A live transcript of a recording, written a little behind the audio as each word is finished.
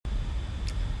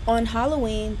On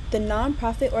Halloween, the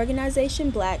nonprofit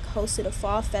organization B.L.A.C hosted a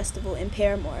fall festival in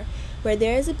Parramore, where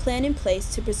there is a plan in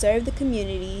place to preserve the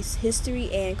community's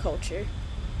history and culture.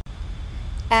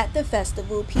 At the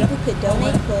festival, people could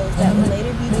donate clothes that would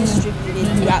later be distributed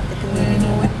throughout the community.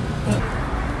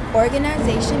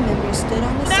 Organization members stood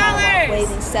on the sidewalk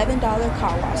waving $7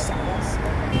 car wash signs.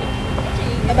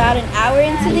 About an hour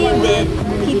into the event,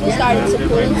 people started to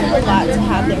pull into the lot to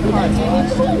have their cars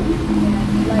washed.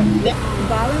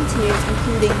 Volunteers,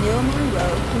 including Neil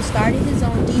Monroe, who started his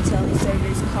own detailing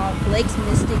service called Blake's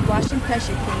Mystic Wash and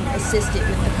Pressure Clean, assisted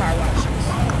with the car washers.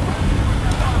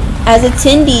 As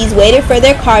attendees waited for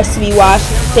their cars to be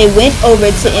washed, they went over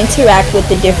to interact with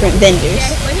the different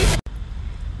vendors.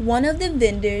 One of the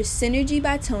vendors, Synergy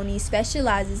by Tony,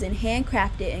 specializes in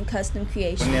handcrafted and custom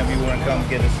creations. Whenever you want to come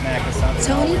get a snack or something.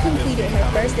 Tony completed her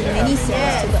first of many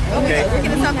sales to the owner of the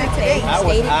cafe and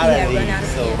stated he had run out of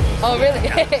candy. Oh, really?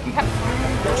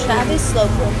 Travis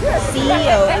Slocum,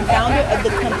 CEO and founder of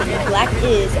the company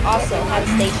B.L.A.C, also had a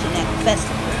station at the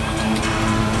festival.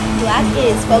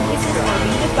 B.L.A.C focuses on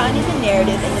redefining the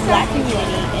narrative in the Black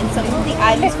community, and some of the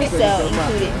items for sale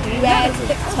included do-rags,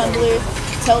 tumblers,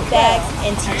 tote bags,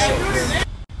 and t-shirts.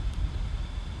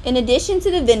 In addition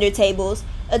to the vendor tables,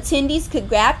 attendees could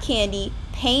grab candy,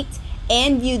 paint,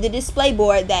 and view the display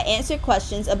board that answered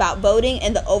questions about voting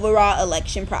and the overall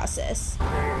election process.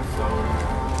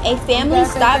 A family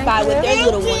stopped by with their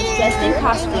little ones dressed in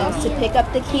costumes to pick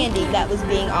up the candy that was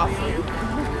being offered.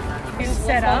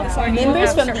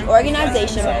 Members from the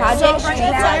organization Project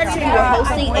Streetlights, who were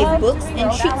hosting a books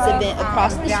and treats event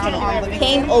across the street,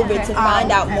 came over to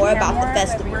find out more about the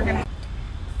festival.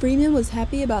 Freeman was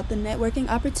happy about the networking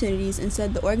opportunities and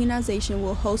said the organization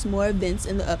will host more events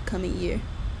in the upcoming year.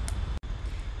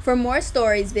 For more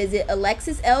stories, visit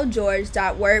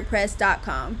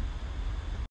alexisLgeorge.wordpress.com.